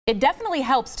It definitely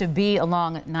helps to be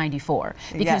along 94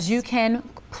 because Yes. you can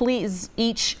please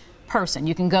each person.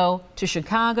 You can go to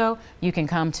Chicago, you can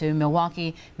come to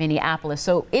Milwaukee, Minneapolis.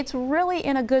 So it's really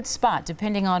in a good spot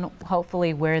depending on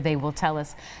hopefully where they will tell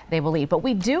us they will lead. But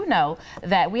we do know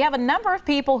that we have a number of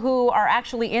people who are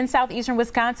actually in southeastern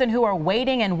Wisconsin who are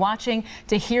waiting and watching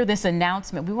to hear this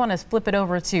announcement. We want to flip it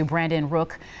over to Brandon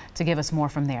Rook to give us more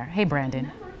from there. Hey,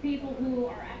 Brandon. People who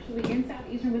are actually in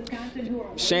southeastern Wisconsin who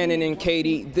are Shannon and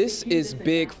Katie, this is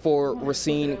big for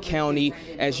Racine County.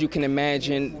 As you can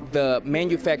imagine, the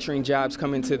manufacturing jobs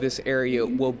coming to this area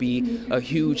will be a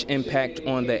huge impact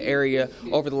on the area.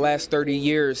 Over the last 30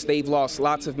 years, they've lost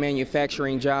lots of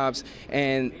manufacturing jobs,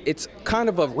 and it's kind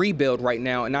of a rebuild right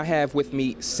now. And I have with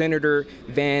me Senator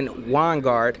Van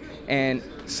Wanggaard. And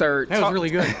sir, that was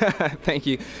really good. Thank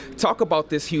you. Talk about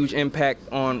this huge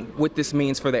impact on what this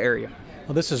means for the area.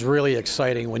 Well, this is really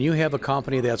exciting. When you have a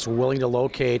company that's willing to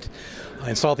locate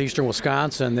in southeastern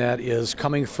Wisconsin that is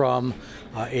coming from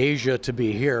Asia to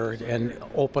be here and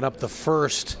open up the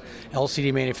first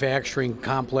LCD manufacturing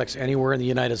complex anywhere in the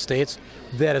United States,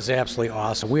 that is absolutely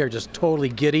awesome. We are just totally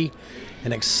giddy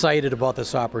and excited about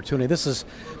this opportunity. This is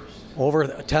over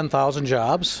 10,000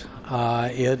 jobs.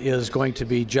 It is going to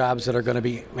be jobs that are going to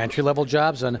be entry-level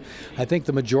jobs, and I think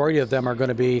the majority of them are going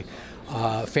to be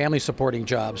family supporting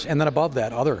jobs, and then above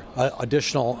that, other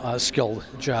additional skilled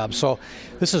jobs. So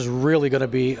this is really going to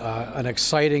be an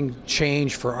exciting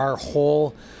change for our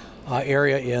whole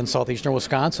area in southeastern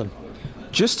Wisconsin.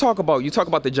 Just talk about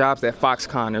the jobs that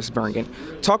Foxconn is bringing.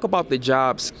 Talk about the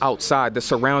jobs outside, the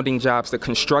surrounding jobs, the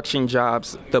construction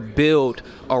jobs, the build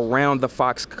around the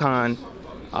Foxconn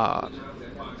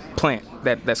plant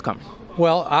that's coming.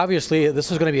 Well, obviously,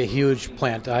 this is going to be a huge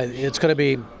plant. It's going to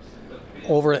be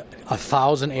over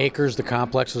 1,000 acres the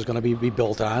complex is going to be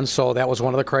built on, so that was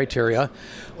one of the criteria.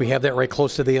 We have that right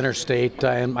close to the interstate,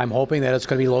 and I'm hoping that it's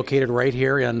going to be located right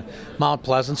here in Mount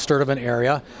Pleasant, Sturtevant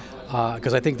area,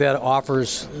 because I think that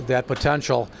offers that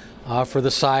potential for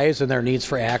the size and their needs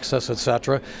for access,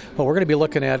 etc. But we're going to be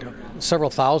looking at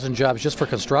several thousand jobs just for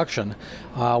construction,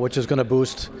 which is going to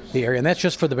boost the area, and that's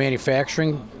just for the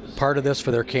manufacturing part of this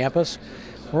for their campus.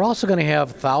 We're also going to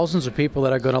have thousands of people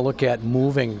that are going to look at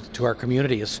moving to our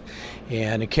communities.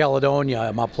 And in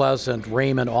Caledonia, Mount Pleasant,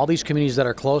 Raymond, all these communities that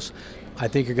are close, I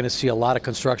think you're going to see a lot of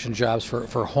construction jobs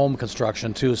for home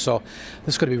construction too. So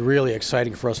this is going to be really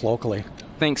exciting for us locally.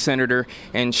 Thanks, Senator.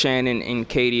 And Shannon and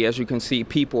Katie, as you can see,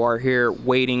 people are here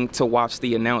waiting to watch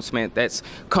the announcement that's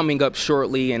coming up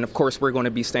shortly. And of course, we're going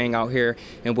to be staying out here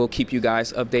and we'll keep you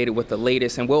guys updated with the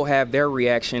latest. And we'll have their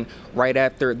reaction right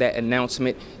after that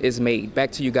announcement is made.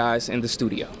 Back to you guys in the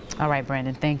studio. All right,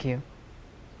 Brandon, thank you.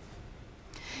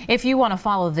 If you want to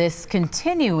follow this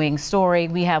continuing story,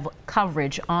 we have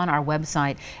coverage on our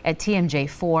website at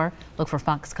TMJ4. Look for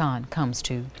Foxconn comes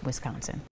to Wisconsin.